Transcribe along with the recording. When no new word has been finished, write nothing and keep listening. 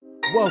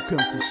Welcome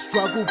to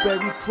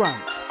Struggleberry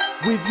Crunch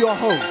with your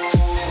host,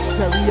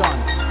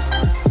 Terriana.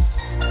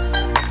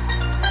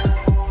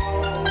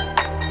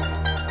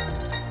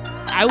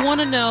 I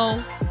want to know,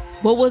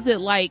 what was it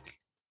like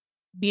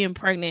being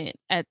pregnant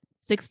at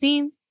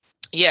 16?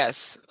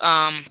 Yes.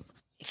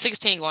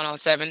 16 going on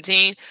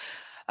 17.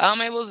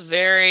 It was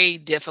very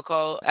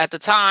difficult at the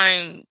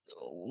time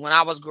when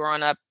I was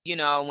growing up. You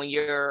know, when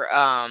you're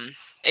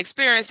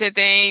experiencing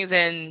things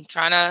and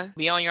trying to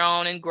be on your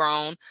own and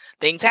grown,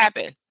 things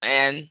happen,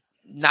 and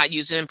not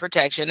using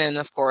protection, and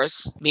of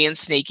course being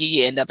sneaky,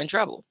 you end up in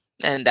trouble.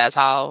 And that's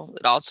how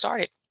it all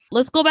started.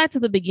 Let's go back to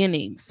the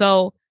beginning.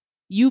 So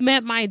you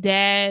met my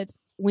dad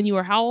when you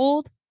were how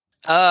old?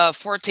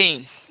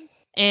 14.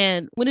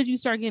 And when did you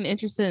start getting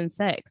interested in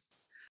sex?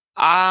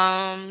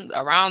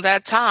 Around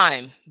that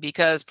time,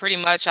 because pretty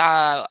much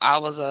I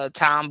was a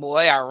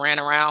tomboy. I ran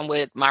around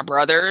with my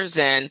brothers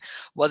and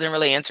wasn't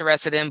really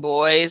interested in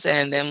boys.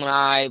 And then when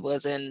I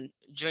was in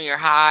junior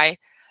high,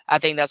 I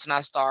think that's when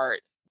I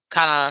started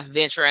kind of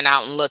venturing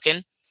out and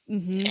looking.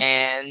 Mm-hmm.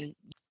 And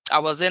I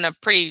was in a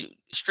pretty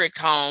strict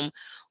home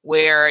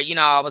where, you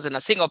know, I was in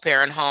a single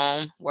parent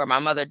home where my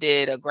mother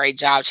did a great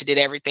job. She did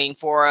everything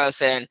for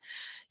us, and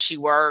she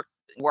worked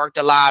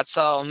a lot.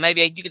 So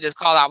maybe you could just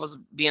call it I was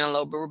being a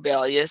little bit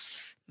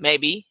rebellious,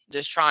 maybe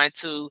just trying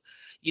to,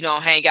 you know,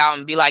 hang out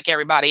and be like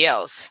everybody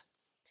else.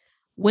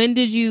 When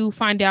did you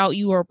find out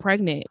you were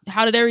pregnant?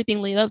 How did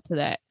everything lead up to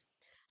that?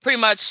 Pretty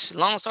much,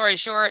 long story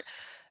short,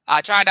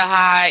 I tried to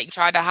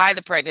hide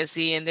the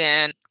pregnancy, and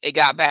then it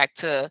got back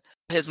to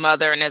his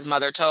mother, and his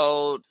mother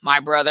told my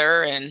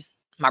brother, and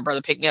my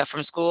brother picked me up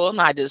from school, and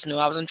I just knew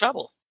I was in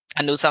trouble.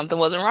 I knew something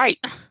wasn't right.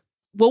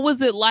 What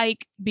was it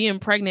like being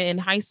pregnant in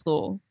high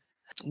school?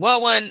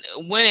 Well, when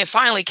it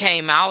finally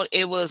came out,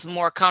 it was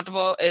more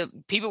comfortable.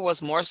 People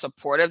was more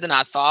supportive than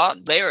I thought.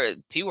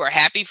 People were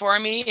happy for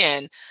me,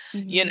 and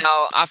you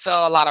know, I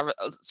felt a lot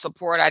of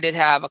support. I did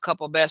have a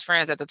couple best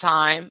friends at the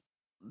time.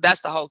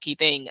 That's the whole key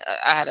thing.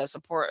 I had a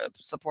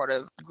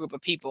supportive group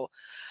of people.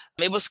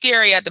 It was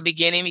scary at the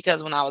beginning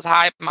because when I was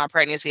high my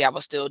pregnancy, I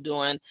was still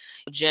doing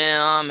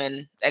gym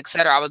and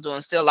etc. I was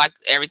doing still like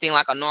everything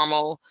like a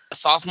normal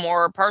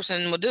sophomore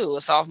person would do,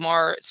 a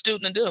sophomore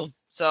student would do.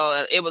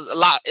 So it was a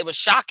lot. It was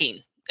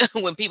shocking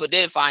when people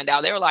did find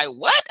out. They were like,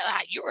 "What?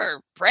 You were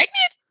pregnant?"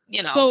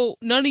 You know. So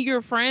none of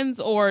your friends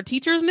or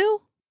teachers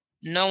knew?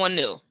 No one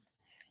knew.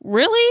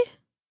 Really?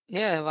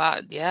 Yeah, well,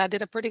 I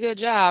did a pretty good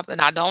job, and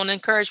I don't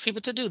encourage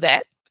people to do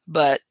that.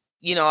 But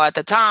you know, at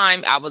the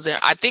time,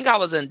 I think I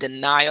was in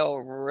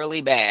denial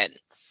really bad,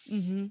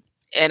 and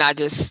I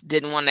just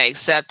didn't want to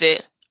accept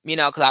it. You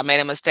know, because I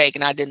made a mistake,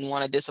 and I didn't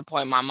want to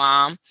disappoint my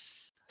mom.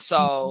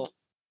 So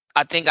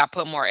I think I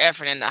put more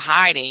effort into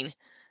hiding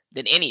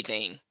than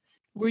anything.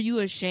 Were you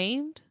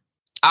ashamed?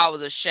 I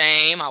was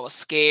ashamed. I was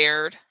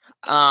scared.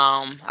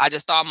 I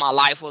just thought my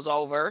life was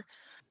over.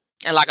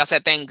 And like I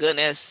said, thank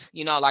goodness,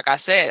 you know, like I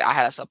said, I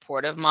had a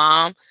supportive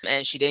mom,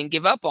 and she didn't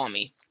give up on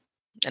me.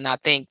 And I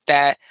think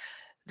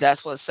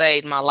that's what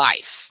saved my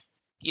life.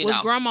 Was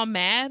grandma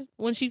mad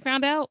when she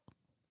found out?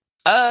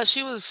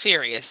 She was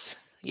furious.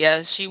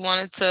 Yeah, she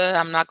wanted to.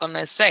 I'm not going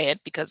to say it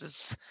because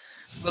it's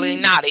really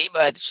naughty,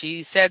 but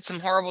she said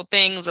some horrible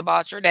things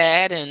about your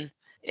dad, and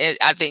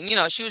I think, you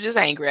know, she was just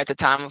angry at the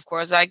time, of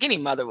course, like any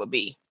mother would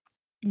be.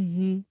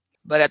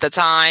 But at the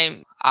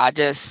time,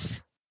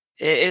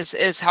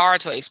 it's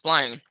hard to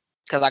explain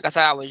because, like I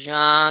said, I was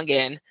young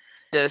and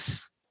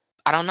just,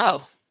 I don't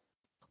know.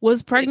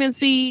 Was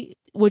pregnancy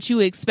what you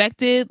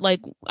expected?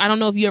 Like, I don't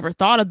know if you ever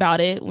thought about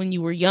it when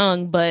you were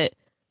young, but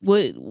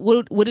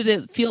what did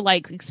it feel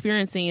like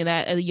experiencing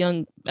that as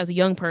a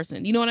young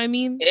person? You know what I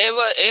mean?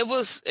 It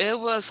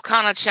was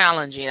kind of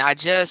challenging. I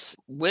just,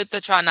 with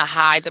the trying to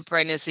hide the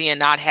pregnancy and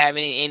not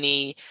having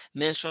any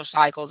menstrual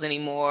cycles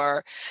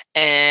anymore,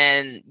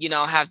 and you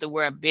know, have to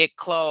wear big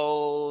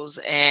clothes,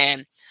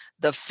 and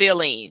the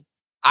feeling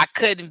I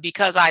couldn't,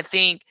 because I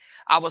think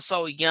I was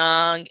so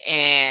young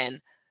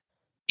and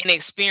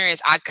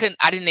inexperienced. I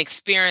didn't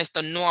experience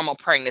the normal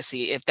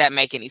pregnancy, if that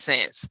make any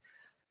sense.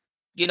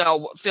 You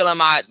know, feeling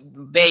my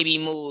baby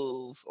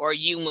move or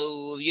you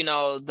move, you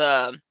know,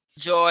 the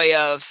joy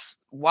of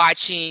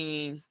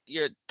watching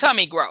your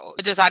tummy grow.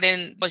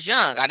 Was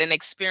young. I didn't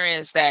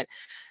experience that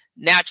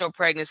natural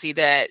pregnancy,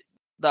 that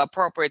the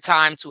appropriate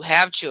time to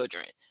have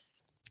children.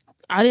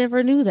 I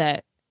never knew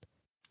that.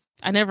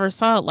 I never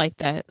saw it like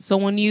that. So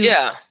when you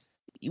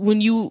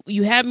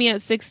had me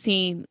at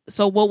 16,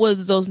 so what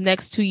was those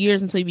next 2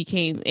 years until you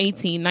became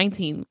 18,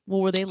 19? What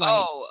were they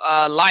like?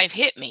 Life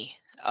hit me.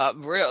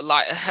 Real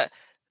life.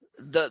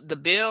 The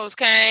bills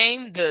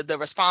came, the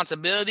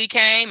responsibility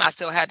came. I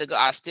still had to go.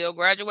 I still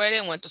graduated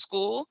and went to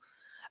school.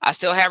 I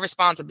still had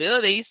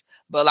responsibilities,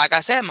 but like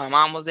I said, my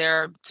mom was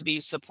there to be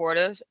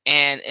supportive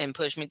and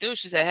push me through.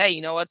 She said, "Hey,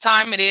 you know what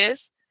time it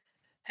is?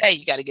 Hey,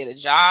 you got to get a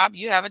job.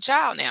 You have a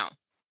child now."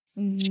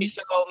 She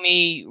showed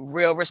me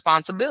real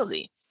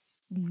responsibility.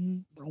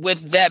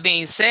 With that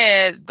being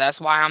said,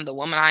 that's why I'm the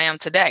woman I am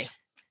today.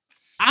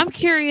 I'm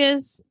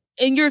curious,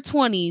 in your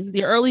 20s,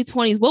 your early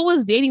 20s, what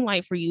was dating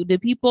like for you?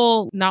 Did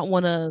people not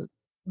want to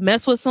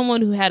mess with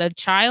someone who had a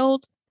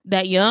child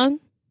that young?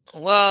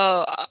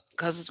 Well,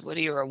 because when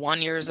you were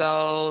 1 year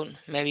old,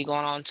 maybe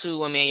going on 2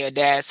 when me and your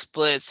dad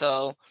split,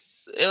 so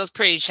it was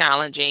pretty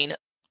challenging.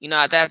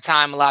 At that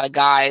time, a lot of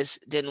guys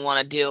didn't want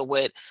to deal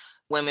with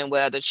women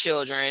with other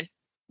children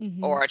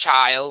or a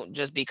child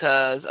just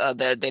because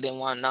they didn't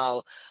want to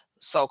know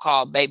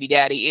so-called baby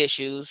daddy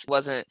issues.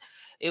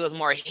 It was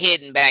more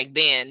hidden back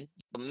then.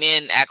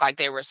 Men act like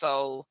they were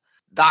so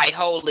die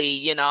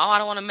holy, I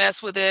don't want to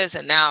mess with this.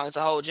 And now it's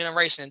a whole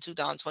generation in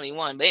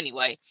 2021. But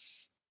anyway,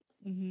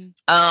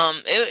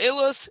 it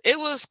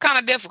was kind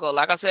of difficult.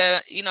 Like I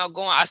said,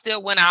 I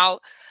still went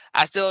out.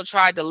 I still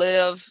tried to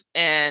live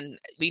and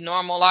be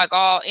normal like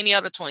any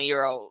other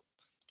 20-year-old.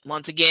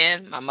 Once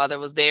again, my mother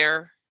was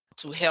there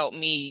to help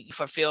me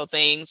fulfill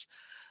things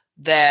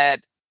that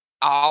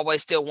I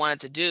always still wanted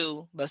to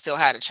do, but still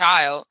had a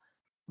child.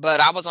 But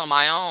I was on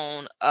my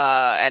own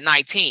at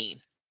 19.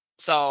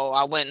 So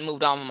I went and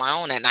moved on my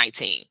own at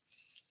 19.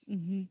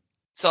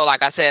 So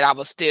like I said, I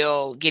was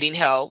still getting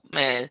help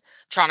and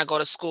trying to go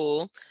to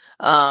school.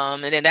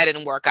 And then that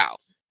didn't work out.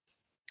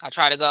 I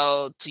tried to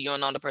go to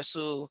UNO to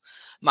pursue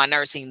my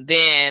nursing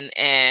then.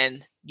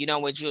 And,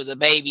 when you was a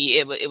baby,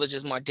 it was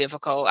just more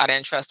difficult. I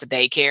didn't trust the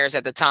daycares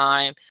at the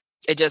time.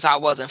 I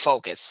wasn't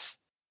focused.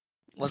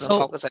 Wasn't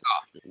focused at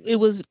all. It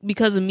was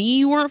because of me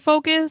you weren't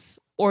focused,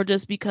 or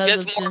just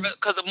because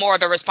because of more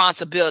of the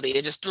responsibility.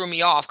 It just threw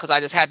me off because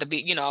I just had to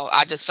be,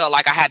 I just felt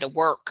like I had to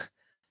work.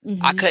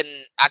 I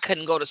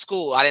couldn't go to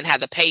school. I didn't have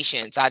the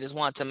patience. I just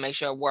wanted to make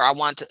sure I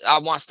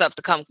want stuff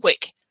to come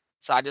quick.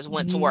 So I just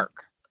went to work.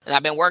 And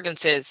I've been working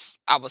since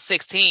I was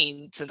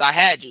 16, since I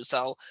had you.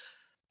 So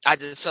I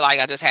just feel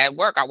like I just had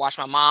work. I watched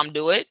my mom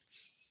do it.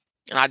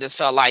 And I just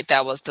felt like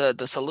that was the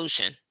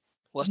solution,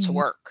 was to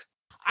work.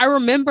 I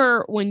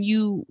remember when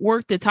you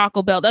worked at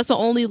Taco Bell, that's the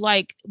only,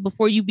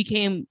 before you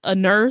became a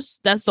nurse,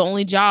 that's the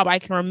only job I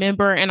can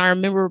remember. And I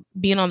remember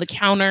being on the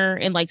counter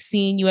and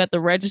seeing you at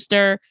the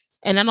register.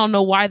 And I don't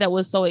know why that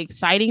was so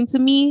exciting to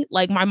me.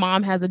 My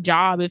mom has a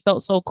job. It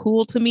felt so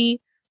cool to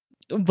me.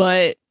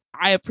 But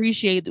I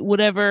appreciate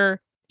whatever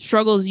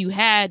struggles you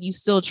had. You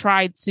still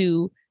tried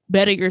to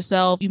better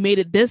yourself. You made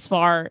it this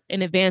far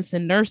in advance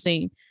in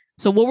nursing.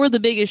 So what were the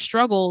biggest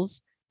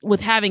struggles with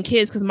having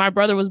kids? Because my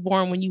brother was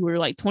born when you were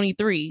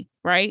 23,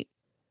 right?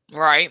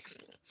 Right.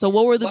 So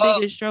what were the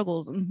biggest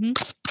struggles?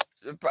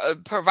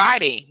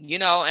 Providing,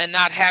 and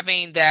not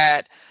having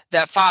that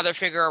father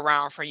figure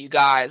around for you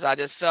guys. I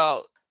just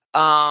felt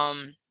not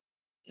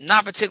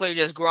particularly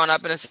just growing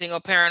up in a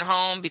single parent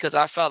home, because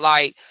I felt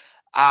like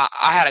I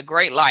had a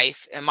great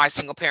life in my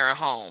single parent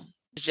home.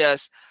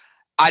 Just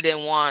I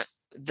didn't want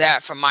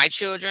that for my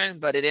children,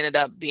 but it ended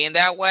up being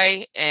that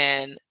way.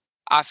 And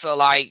I feel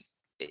like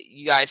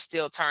you guys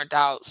still turned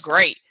out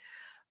great,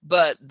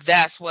 but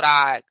that's what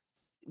I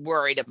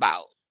worried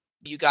about.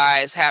 You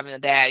guys having a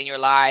dad in your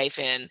life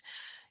and,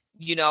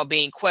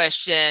 being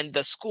questioned,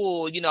 the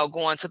school,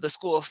 going to the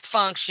school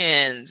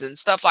functions and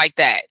stuff like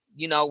that,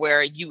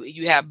 where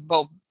you have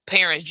both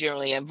parents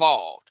generally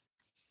involved.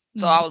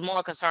 So I was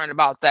more concerned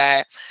about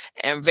that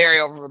and very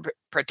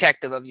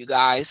overprotective of you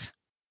guys.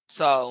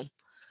 So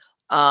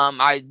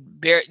I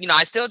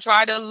still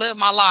try to live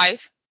my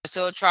life. I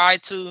still try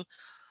to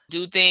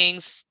do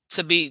things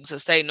to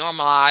stay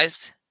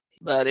normalized,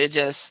 but I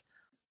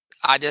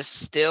just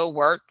still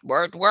work.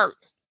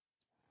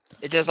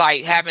 It's just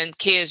like having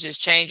kids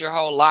just change your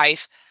whole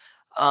life.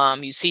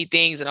 You see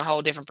things in a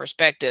whole different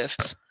perspective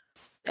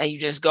and you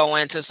just go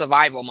into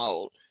survival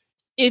mode.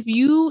 If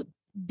you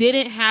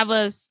didn't have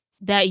us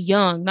that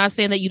young, not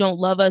saying that you don't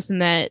love us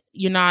and that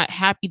you're not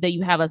happy that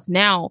you have us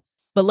now,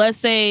 but let's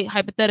say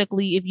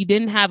hypothetically, if you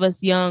didn't have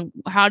us young,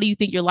 how do you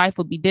think your life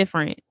would be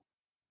different?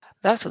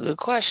 That's a good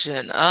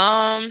question.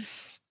 I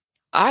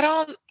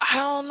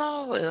don't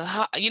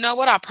know. You know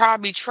what? I'd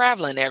probably be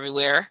traveling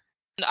everywhere.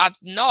 I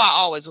know I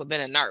always would have been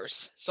a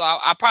nurse. So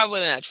I probably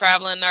would have been a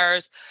traveling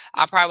nurse.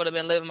 I probably would have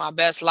been living my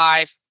best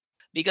life,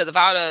 because if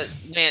I would have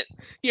went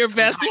your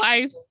best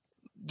life.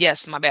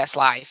 Yes, my best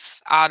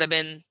life. I would have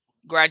been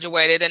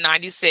graduated in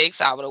 96.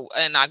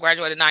 I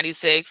graduated in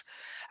 96.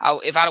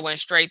 If I'd have went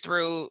straight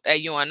through at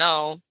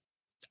UNO,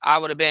 I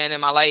would have been in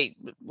my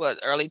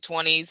early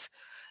 20s,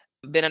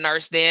 been a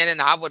nurse then,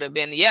 and I would have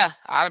been, I'd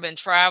have been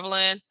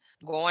traveling,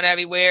 going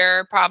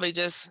everywhere, probably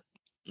just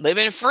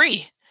living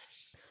free.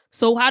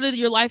 So how did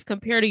your life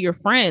compare to your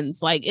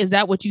friends? Is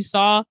that what you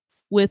saw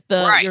with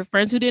your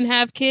friends who didn't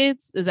have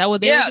kids? Is that what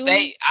they were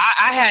doing?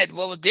 I had,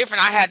 what was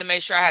different, I had to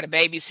make sure I had a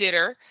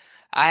babysitter.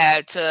 I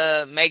had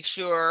to make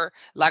sure,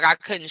 I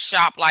couldn't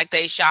shop like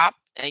they shop.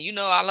 And,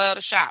 I love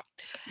to shop.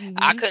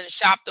 I couldn't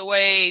shop the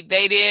way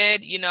they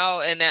did,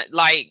 and that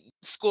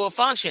school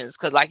functions.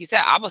 Cause like you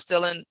said, I was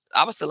still in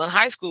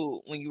high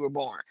school when you were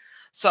born.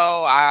 So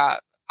I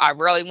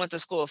rarely went to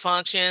school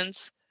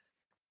functions.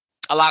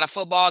 A lot of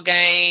football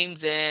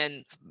games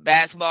and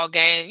basketball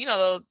games,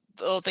 those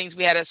little things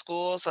we had at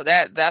school. So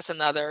that's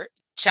another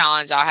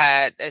challenge I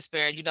had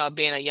experienced,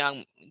 being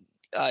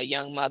a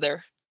young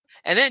mother.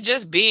 And then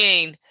just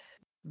being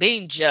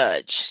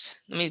judged.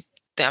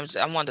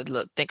 I wanted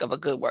to think of a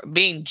good word,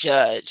 being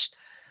judged.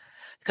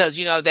 Because,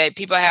 that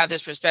people have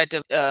this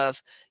perspective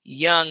of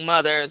young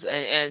mothers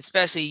and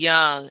especially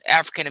young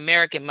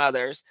African-American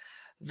mothers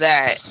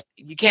that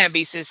you can't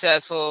be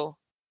successful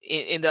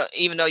even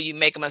though you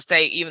make a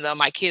mistake, even though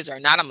my kids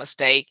are not a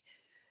mistake.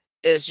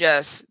 It's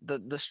just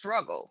the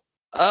struggle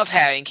of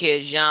having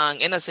kids young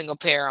in a single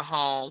parent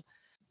home.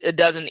 It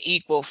doesn't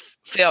equal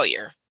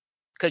failure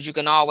because you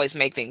can always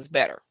make things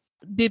better.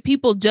 Did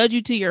people judge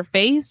you to your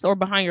face or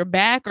behind your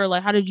back, or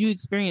like how did you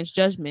experience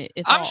judgment?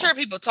 I'm sure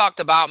people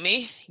talked about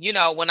me,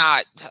 when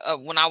I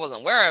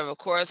wasn't aware of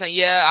course. And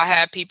yeah, I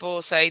had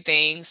people say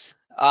things.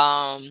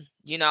 How'd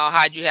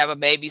you have a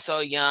baby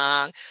so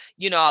young?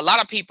 A lot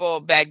of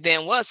people back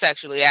then was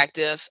sexually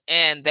active,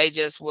 and they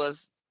just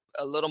was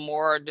a little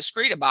more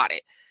discreet about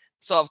it.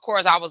 So of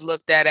course I was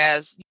looked at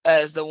as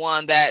the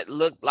one that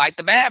looked like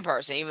the bad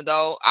person, even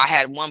though I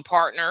had one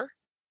partner.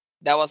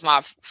 That was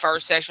my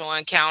first sexual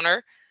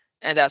encounter.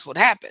 And that's what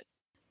happened.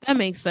 That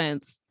makes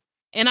sense.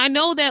 And I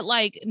know that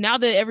like now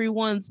that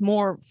everyone's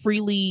more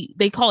freely,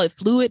 they call it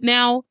fluid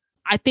now.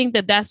 I think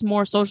that that's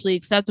more socially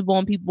acceptable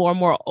and people are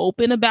more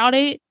open about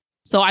it.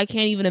 So I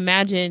can't even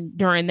imagine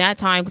during that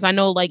time, because I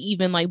know like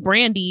even like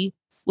Brandy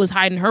was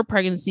hiding her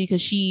pregnancy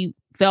because she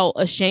felt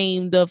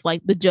ashamed of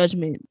like the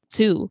judgment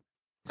too.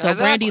 So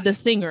exactly. Brandy, the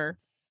singer,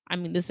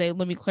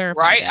 let me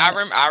clarify. Right.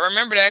 I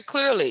remember that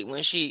clearly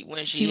when she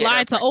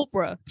lied to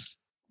Oprah.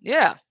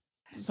 Yeah.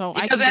 So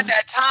because at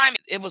that time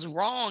it was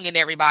wrong in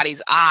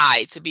everybody's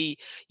eye to be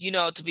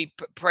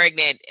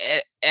pregnant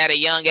at a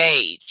young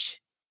age.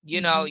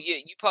 You're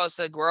supposed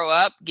to grow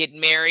up, get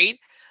married,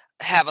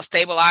 have a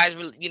stabilized,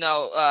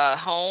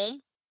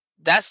 home.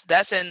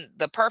 That's in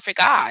the perfect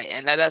eye,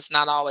 and that's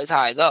not always how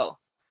I go.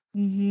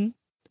 Mm-hmm.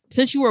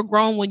 Since you were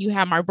grown when you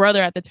had my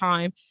brother at the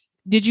time,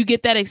 did you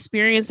get that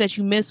experience that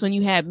you missed when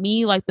you had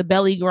me, like the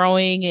belly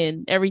growing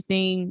and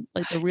everything,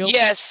 like the real?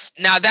 Yes.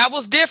 Now that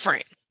was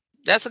different.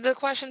 That's a good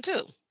question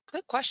too.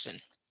 Good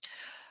question.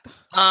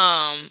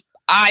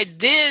 I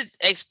did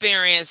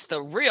experience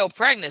the real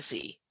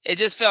pregnancy. It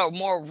just felt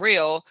more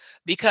real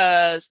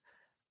because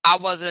I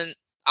wasn't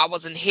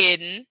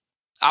hidden.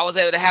 I was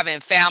able to have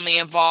family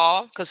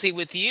involved. Because see,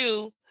 with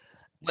you,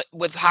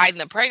 with hiding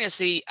the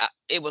pregnancy,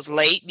 it was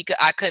late because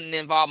I couldn't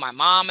involve my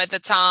mom at the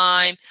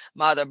time,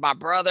 my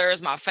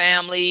brothers, my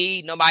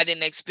family. Nobody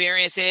didn't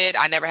experience it.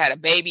 I never had a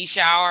baby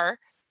shower.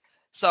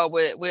 So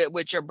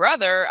with your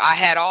brother, I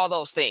had all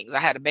those things. I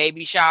had a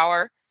baby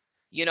shower.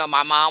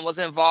 My mom was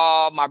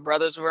involved. My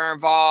brothers were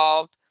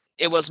involved.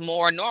 It was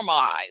more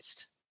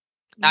normalized.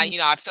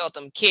 Mm-hmm. I felt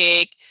them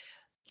kick,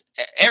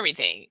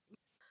 everything.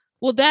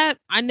 Well, that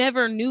I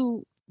never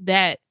knew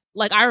that.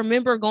 Like, I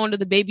remember going to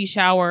the baby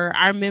shower.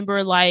 I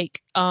remember like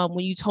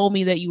when you told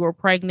me that you were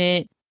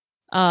pregnant.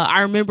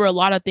 I remember a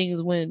lot of things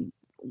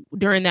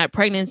during that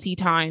pregnancy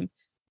time.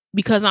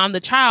 Because I'm the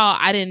child,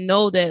 I didn't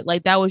know that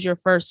like that was your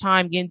first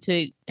time getting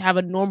to have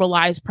a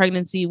normalized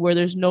pregnancy where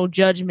there's no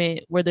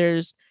judgment, where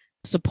there's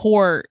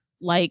support,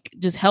 like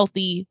just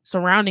healthy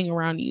surrounding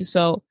around you.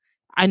 So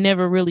I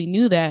never really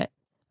knew that.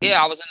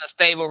 Yeah, I was in a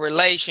stable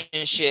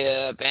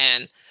relationship,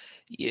 and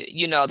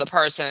the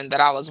person that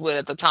I was with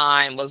at the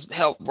time was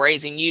help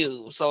raising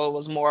you. So it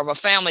was more of a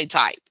family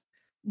type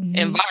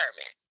environment.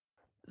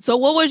 So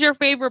what was your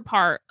favorite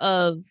part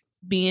of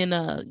being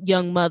a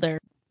young mother?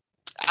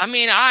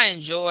 I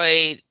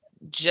enjoyed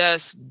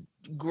just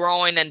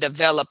growing and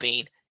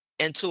developing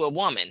into a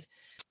woman.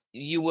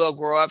 You will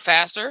grow up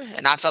faster,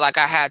 and I felt like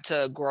I had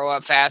to grow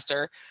up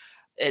faster.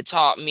 It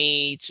taught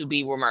me to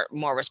be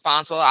more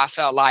responsible. I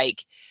felt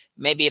like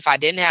maybe if I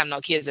didn't have no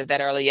kids at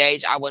that early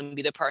age, I wouldn't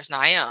be the person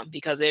I am,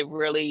 because it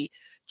really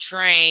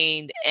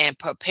trained and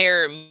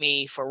prepared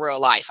me for real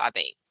life, I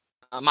think,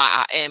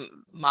 my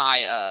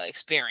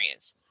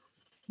experience.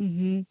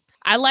 Mm-hmm.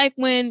 I like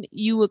when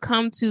you would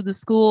come to the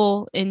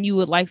school and you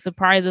would like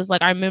surprise us.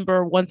 Like I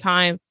remember one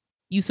time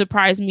you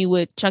surprised me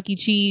with Chuck E.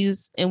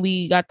 Cheese and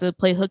we got to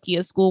play hooky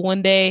at school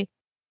one day.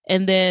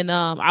 And then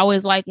I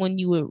always like when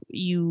you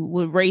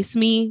would race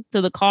me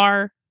to the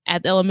car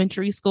at the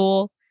elementary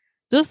school.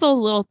 Just those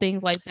little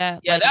things like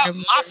that. Yeah, like,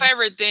 my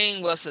favorite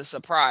thing was to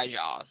surprise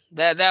y'all.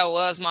 That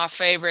was my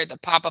favorite, to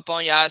pop up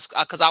on y'all,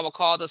 because I would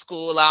call the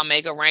school, I'll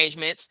make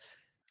arrangements.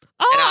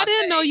 Oh, I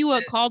didn't know you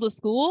would call the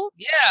school.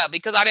 Yeah,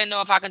 because I didn't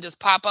know if I could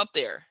just pop up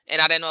there,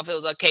 and I didn't know if it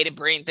was okay to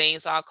bring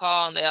things. So I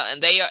called,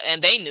 and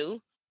they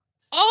knew.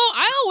 Oh,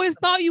 I always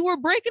thought you were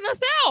breaking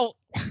us out.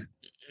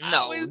 No, I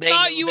always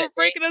thought you were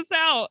breaking us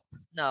out.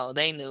 No,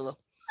 they knew.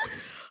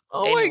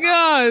 Oh my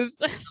gosh!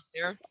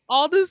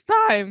 All this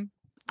time,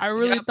 I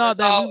really thought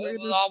that it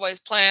was always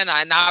planned.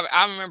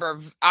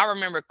 I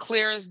remember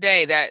clear as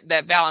day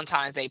that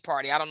Valentine's Day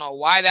party. I don't know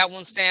why that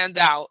one stands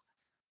out.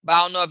 But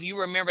I don't know if you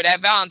remember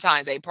that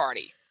Valentine's Day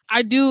party.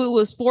 I do. It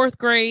was 4th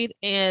grade.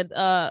 And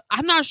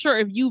I'm not sure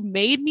if you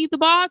made me the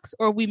box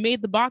or we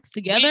made the box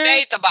together. We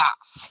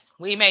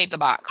made the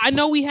box. I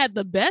know we had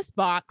the best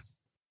box.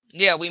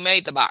 Yeah, we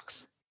made the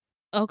box.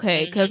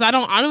 Okay, because I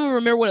don't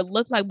remember what it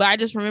looked like, but I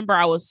just remember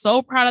I was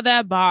so proud of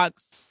that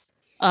box.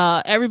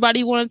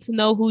 Everybody wanted to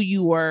know who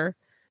you were.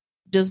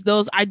 just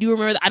those. I do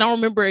remember. I don't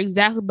remember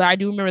exactly, but I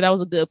do remember that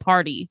was a good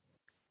party.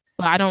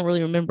 But I don't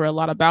really remember a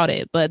lot about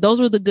it. But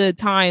those were the good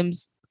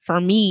times for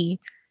me.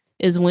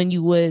 Is when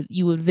you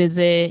would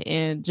visit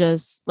and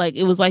just like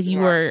it was like you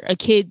were a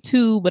kid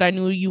too, but I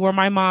knew you were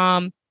my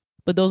mom.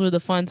 But those were the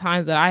fun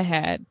times that I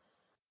had.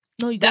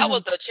 No, that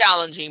was the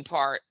challenging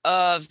part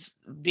of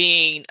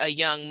being a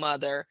young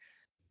mother,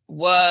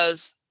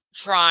 was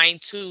trying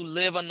to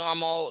live a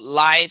normal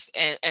life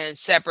and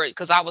separate,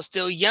 because I was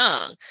still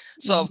young.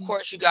 So of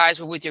course you guys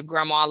were with your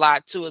grandma a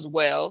lot too as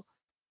well,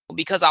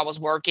 because I was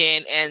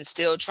working and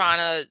still trying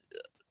to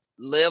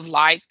live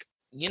like,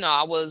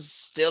 I was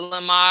still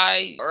in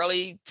my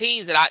early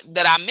teens that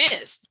I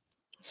missed.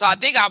 So I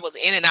think I was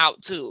in and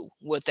out too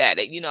with that.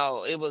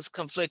 It was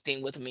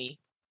conflicting with me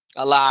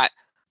a lot,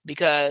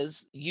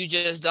 because you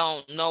just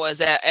don't know at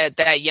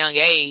that young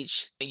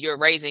age, you're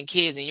raising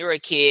kids and you're a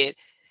kid,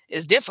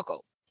 it's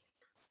difficult.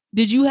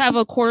 Did you have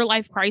a quarter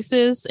life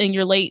crisis in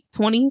your late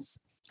 20s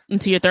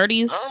into your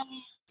 30s?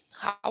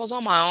 I was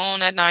on my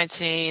own at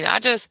 19.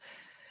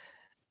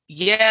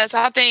 Yes,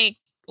 I think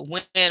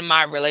when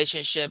my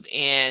relationship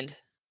ended,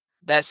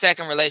 that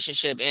second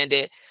relationship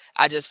ended,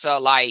 I just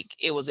felt like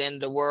it was in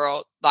the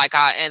world. Like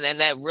and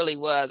that really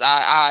was.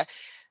 I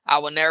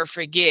will never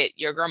forget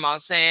your grandma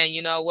saying,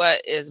 you know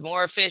what, there's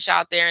more fish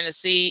out there in the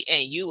sea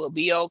and you will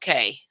be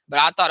okay. But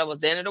I thought it was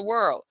the end of the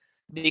world,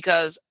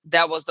 because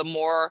that was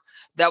more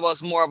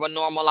of a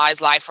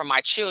normalized life for my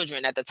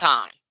children at the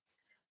time.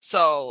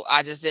 So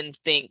I just didn't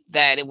think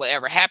that it would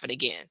ever happen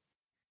again.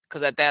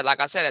 Because like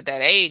I said, at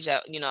that age,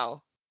 I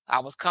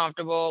was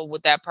comfortable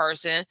with that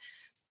person.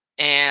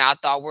 And I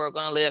thought we were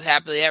going to live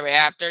happily ever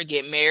after,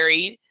 get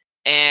married.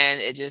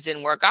 And it just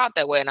didn't work out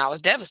that way. And I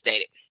was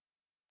devastated.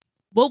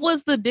 What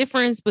was the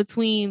difference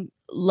between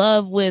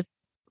love with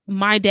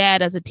my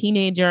dad as a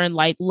teenager and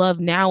like love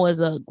now as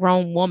a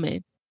grown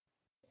woman?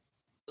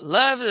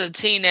 Love as a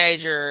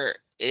teenager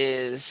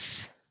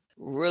is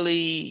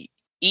really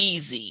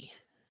easy.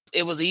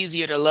 It was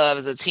easier to love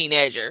as a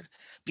teenager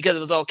because it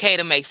was okay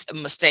to make a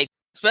mistake,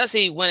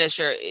 especially when it's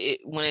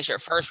your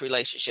first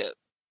relationship,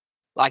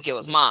 like it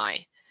was mine.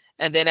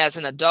 And then as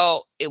an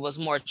adult, it was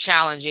more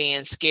challenging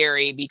and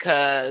scary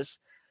because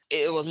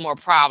it was more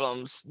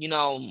problems,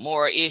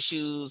 more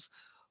issues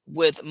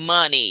with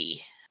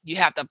money. You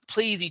have to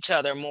please each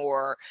other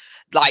more,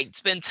 like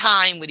spend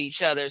time with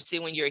each other. See,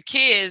 when you're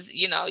kids,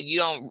 you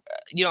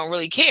don't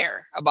really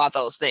care about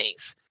those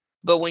things.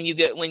 But when you're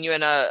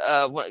in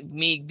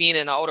me being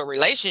in an older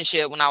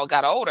relationship, when I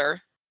got older,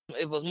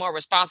 it was more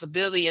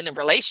responsibility in the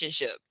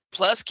relationship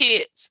plus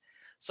kids.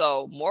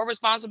 So more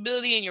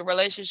responsibility in your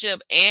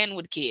relationship and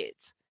with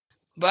kids.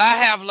 But I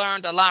have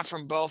learned a lot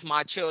from both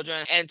my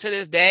children. And to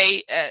this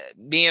day,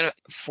 being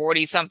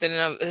 40 something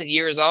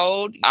years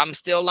old, I'm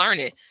still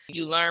learning.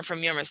 You learn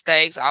from your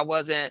mistakes. I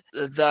wasn't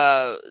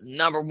the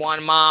number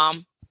one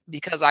mom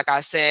because, like I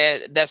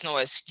said, that's no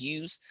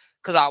excuse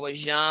because I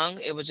was young.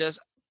 It was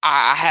just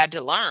I had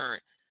to learn.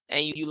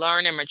 And you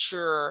learn and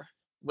mature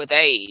with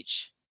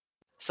age.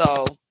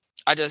 So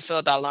I just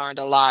felt I learned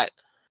a lot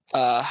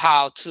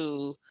how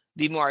to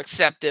be more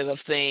accepting of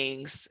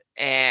things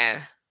and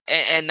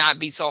not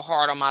be so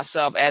hard on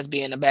myself as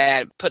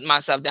putting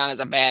myself down as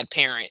a bad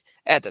parent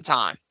at the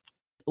time.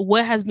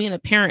 What has being a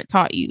parent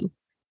taught you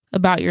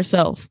about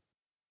yourself?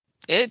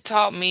 It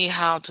taught me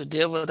how to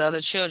deal with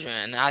other children.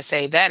 And I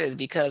say that is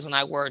because when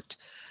I worked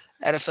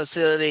at a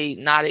facility,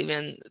 not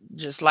even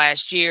just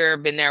last year,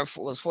 been there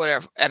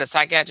at a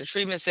psychiatric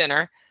treatment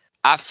center,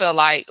 I feel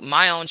like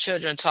my own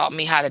children taught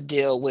me how to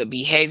deal with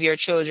behavior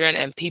children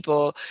and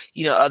people,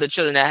 other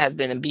children that has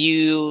been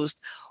abused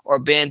or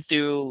been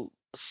through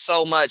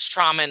so much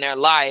trauma in their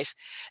life.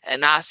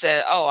 And I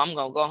said, I'm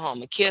going to go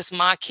home and kiss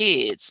my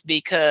kids,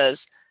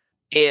 because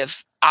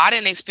if I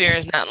didn't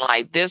experience nothing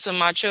like this with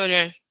my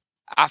children,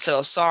 I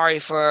feel sorry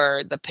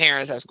for the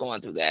parents that's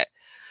going through that.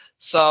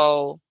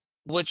 So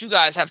what you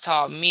guys have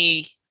taught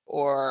me,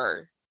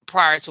 or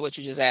prior to what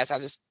you just asked, I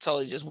just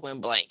totally just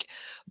went blank,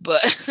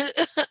 but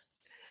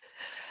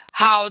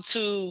how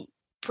to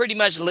pretty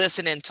much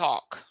listen and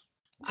talk,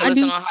 to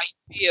listen on how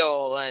you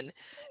feel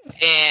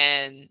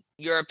and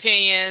your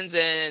opinions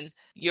and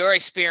your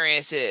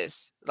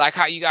experiences, like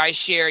how you guys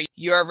share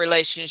your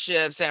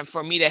relationships, and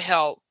for me to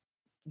help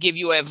give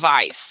you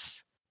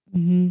advice,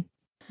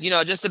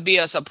 just to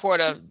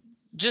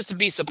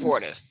be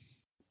supportive.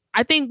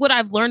 I think what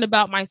I've learned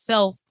about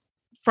myself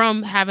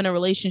from having a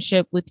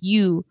relationship with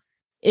you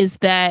is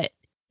that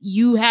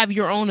you have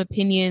your own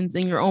opinions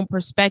and your own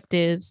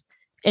perspectives,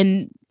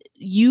 and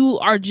you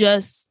are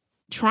just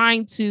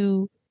trying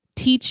to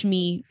teach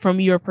me from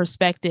your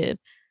perspective.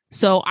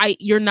 So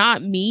you're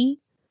not me.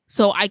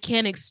 So I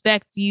can't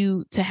expect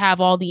you to have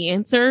all the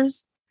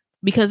answers,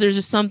 because there's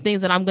just some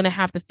things that I'm going to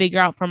have to figure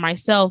out for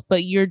myself,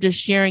 but you're just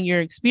sharing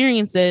your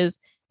experiences,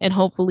 and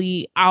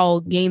hopefully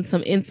I'll gain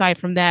some insight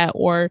from that,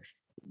 or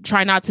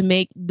try not to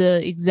make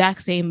the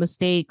exact same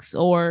mistakes,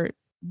 or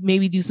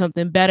maybe do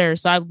something better.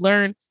 So I've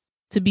learned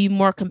to be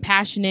more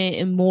compassionate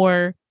and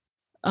more,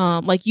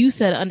 like you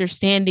said,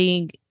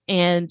 understanding,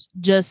 and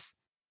just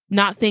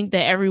not think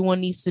that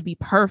everyone needs to be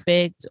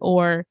perfect,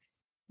 or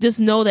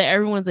just know that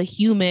everyone's a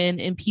human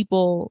and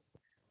people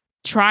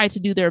try to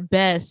do their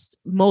best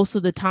most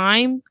of the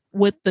time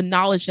with the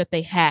knowledge that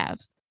they have.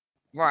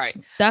 Right.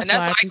 That's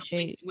what I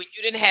appreciate. When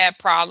you didn't have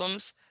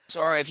problems,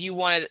 or if you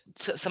wanted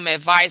some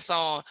advice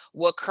on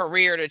what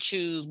career to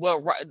choose,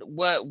 what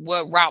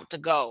route to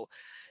go,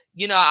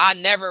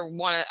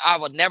 I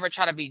would never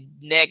try to be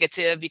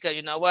negative, because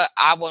you know what?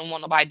 I wouldn't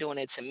want nobody doing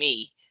it to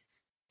me.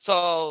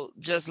 So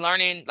just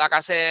learning, like I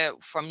said,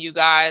 from you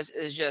guys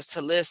is just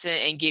to listen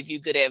and give you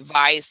good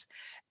advice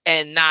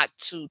and not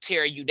to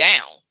tear you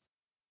down.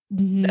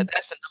 Mm-hmm.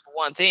 That's the number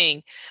one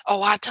thing.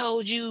 Oh, I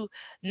told you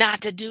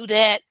not to do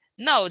that.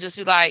 No, just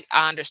be like,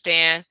 I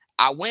understand.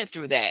 I went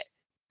through that.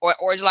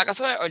 Or like I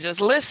said, or just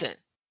listen.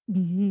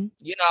 Mm-hmm.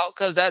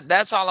 Because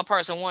that's all a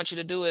person wants you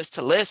to do, is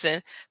to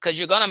listen, because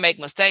you're going to make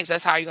mistakes.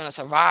 That's how you're going to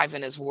survive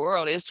in this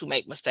world, is to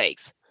make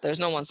mistakes. There's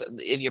no one's,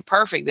 if you're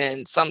perfect,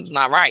 then something's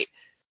not right,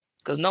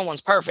 because no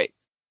one's perfect.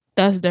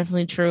 That's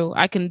definitely true.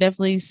 I can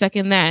definitely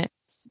second that.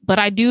 But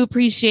I do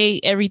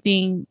appreciate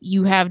everything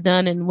you have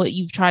done and what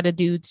you've tried to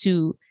do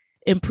to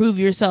improve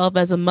yourself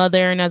as a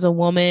mother and as a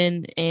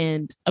woman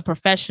and a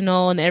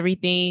professional and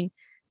everything,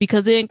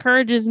 because it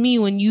encourages me.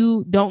 When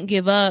you don't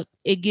give up,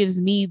 it gives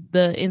me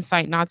the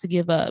insight not to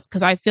give up,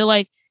 because I feel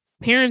like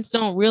parents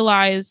don't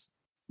realize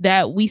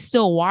that we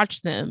still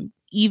watch them,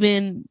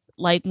 even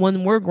like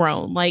when we're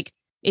grown. Like,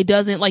 it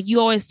doesn't, like, you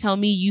always tell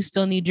me you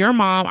still need your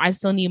mom, I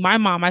still need my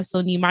mom, I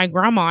still need my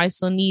grandma, I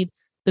still need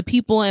the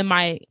people in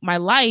my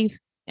life,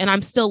 and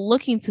I'm still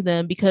looking to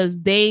them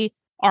because they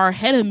are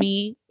ahead of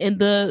me in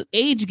the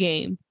age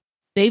game.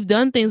 They've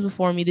done things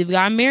before me. They've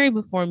gotten married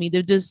before me.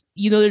 They're just,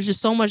 there's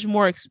just so much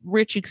more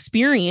rich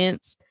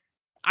experience.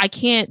 I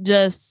can't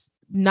just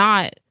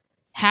not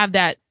have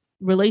that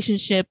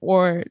relationship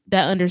or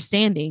that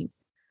understanding.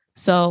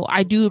 So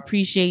I do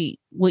appreciate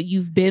what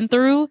you've been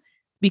through,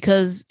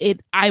 because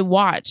I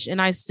watch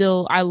and I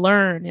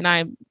learn and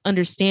I'm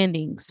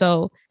understanding.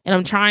 So, and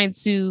I'm trying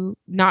to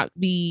not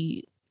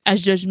be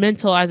as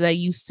judgmental as I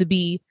used to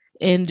be,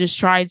 and just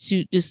try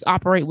to just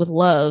operate with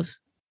love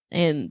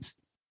and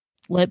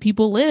let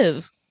people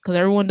live, because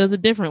everyone does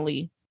it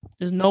differently.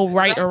 There's no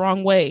right or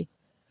wrong way.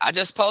 I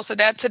just posted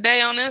that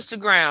today on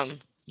Instagram.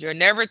 You're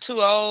never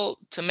too old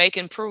to make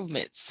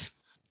improvements.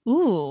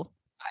 Ooh.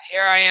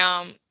 Here I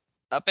am,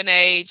 up in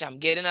age. I'm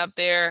getting up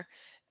there,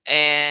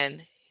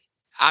 and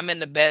I'm in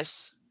the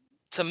best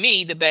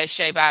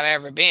shape I've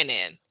ever been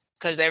in,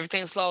 because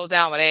everything slows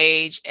down with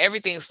age.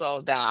 Everything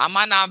slows down. I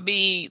might not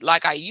be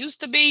like I used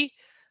to be,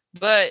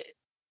 but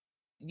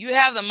you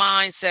have the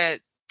mindset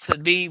to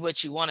be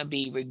what you want to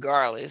be,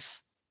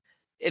 regardless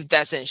if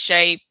that's in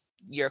shape,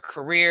 your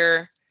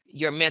career,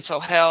 your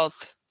mental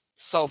health,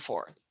 so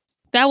forth.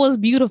 That was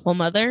beautiful,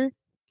 Mother.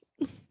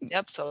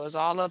 Yep. So it's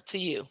all up to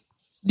you.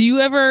 Do you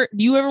ever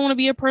want to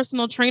be a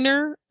personal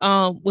trainer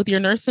with your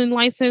nursing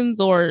license,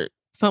 or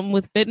something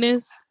with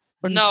fitness?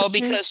 No,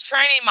 because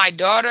training my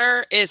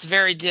daughter is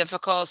very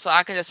difficult. So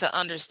I can just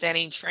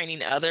understanding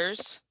training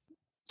others.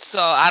 So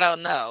I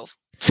don't know.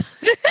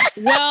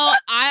 Well,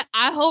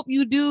 I hope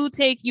you do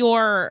take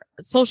your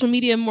social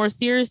media more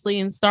seriously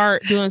and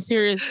start doing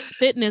serious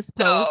fitness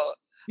posts.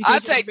 No,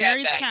 I'll take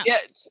that back. Yeah,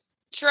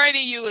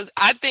 training you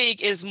I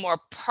think is more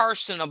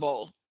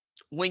personable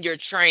when you're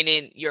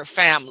training your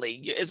family.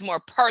 It's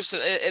more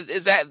personal.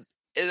 Is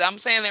I'm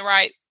saying that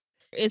right?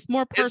 It's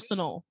more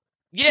personal.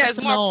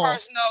 It's more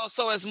personal,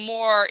 so it's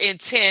more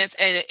intense,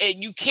 and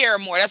you care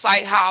more. That's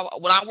like how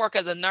when I work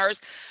as a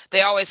nurse,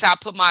 they always say I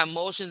put my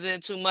emotions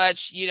in too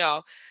much,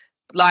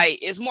 like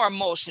it's more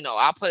emotional.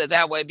 I'll put it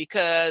that way,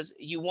 because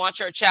you want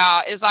your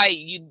child. It's like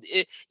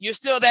you're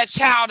still that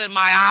child in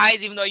my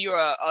eyes, even though you're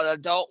an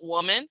adult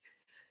woman.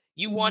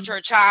 You want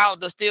your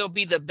child to still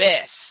be the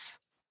best.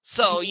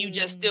 So you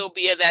just still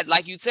be in that,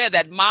 like you said,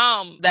 that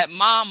mom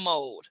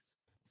mode.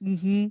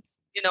 Mm-hmm.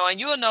 And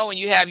you'll know when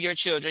you have your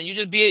children.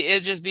 You'll be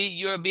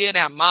in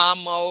that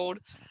mom mode.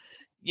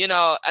 And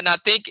I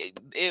think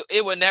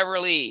it will never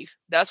leave.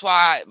 That's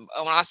why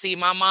when I see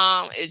my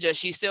mom, it's just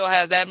she still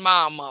has that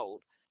mom mode.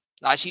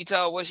 Like she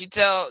tell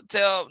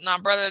my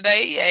brother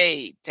today,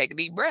 hey, take a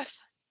deep breath.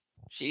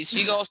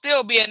 She gonna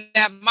still be in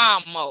that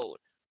mom mode.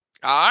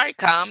 All right,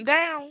 calm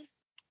down.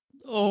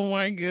 Oh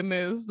my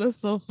goodness, that's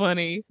so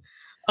funny.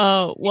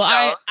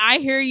 I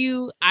hear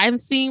you. I'm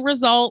seeing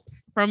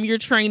results from your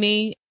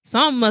training.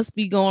 Something must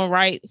be going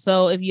right.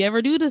 So if you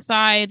ever do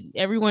decide,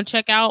 everyone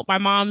check out my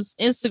mom's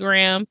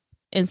Instagram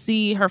and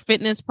see her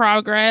fitness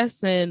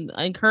progress, and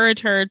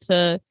encourage her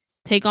to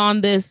take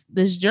on this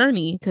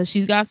journey, because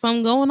she's got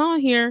something going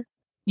on here.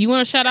 You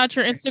want to shout out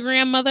your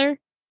Instagram, Mother?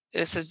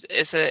 It's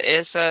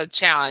a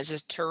challenge.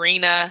 It's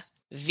Tarina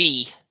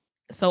V.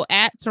 So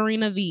at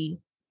Tarina V.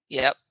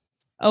 Yep.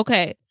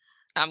 Okay.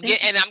 I'm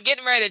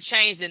getting ready to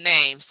change the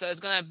name, so it's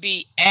gonna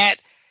be at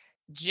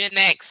Gen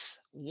X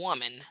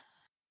Woman.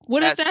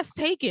 What if that's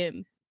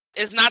taken?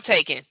 It's not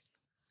taken.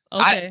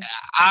 Okay.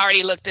 I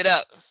already looked it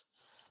up.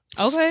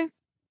 Okay.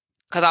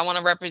 Because I want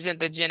to represent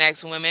the Gen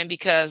X women,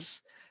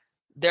 because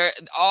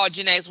all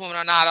Gen X women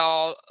are not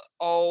all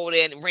old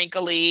and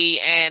wrinkly,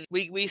 and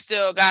we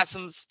still got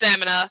some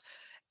stamina,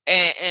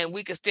 and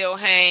we can still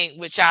hang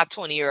with y'all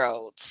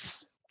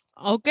 20-year-olds.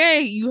 Okay,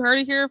 you heard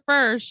it here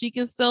first. She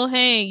can still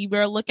hang. You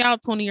better look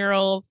out,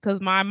 20-year-olds, because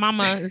my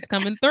mama is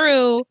coming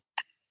through.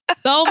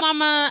 So,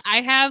 mama,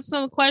 I have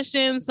some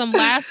questions, some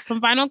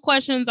final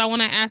questions I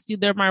want to ask you.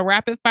 They're my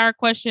rapid fire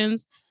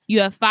questions.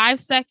 You have 5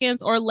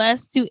 seconds or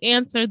less to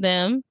answer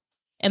them.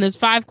 And there's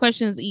 5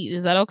 questions each.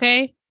 Is that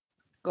okay?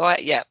 Go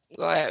ahead. Yep.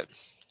 Go ahead.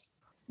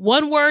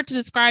 One word to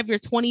describe your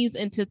 20s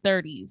into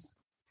 30s.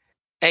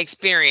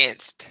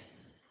 Experienced.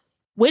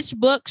 Which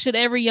book should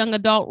every young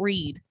adult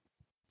read?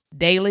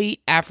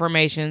 Daily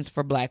Affirmations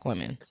for Black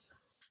Women.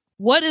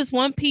 What is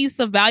one piece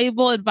of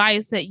valuable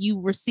advice that you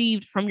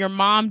received from your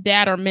mom,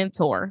 dad, or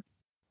mentor?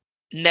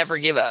 Never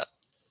give up.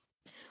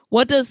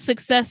 What does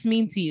success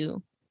mean to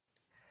you?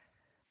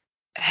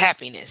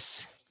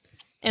 Happiness.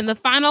 And the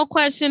final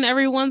question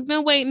everyone's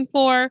been waiting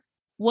for.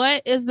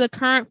 What is the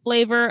current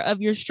flavor of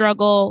your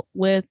struggle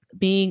with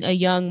being a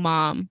young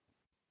mom?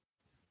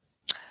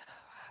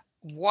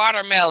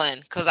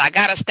 Watermelon, because I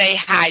got to stay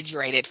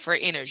hydrated for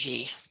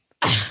energy.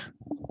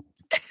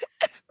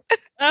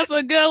 That's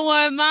a good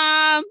one,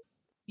 Mom.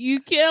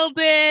 You killed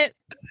it.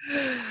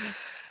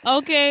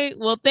 Okay.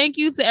 Well, thank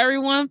you to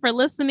everyone for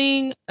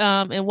listening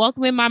and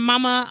welcoming my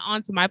mama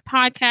onto my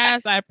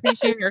podcast. I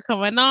appreciate her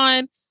coming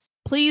on.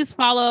 Please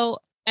follow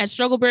at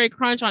Struggleberry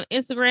Crunch on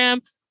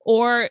Instagram.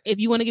 Or if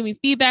you want to give me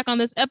feedback on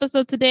this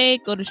episode today,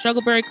 go to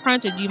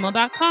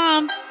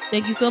struggleberrycrunch@gmail.com.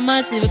 Thank you so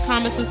much. Leave a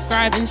comment,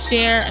 subscribe, and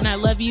share. And I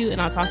love you. And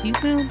I'll talk to you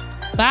soon.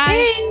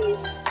 Bye.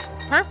 Peace.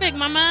 Perfect,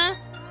 mama.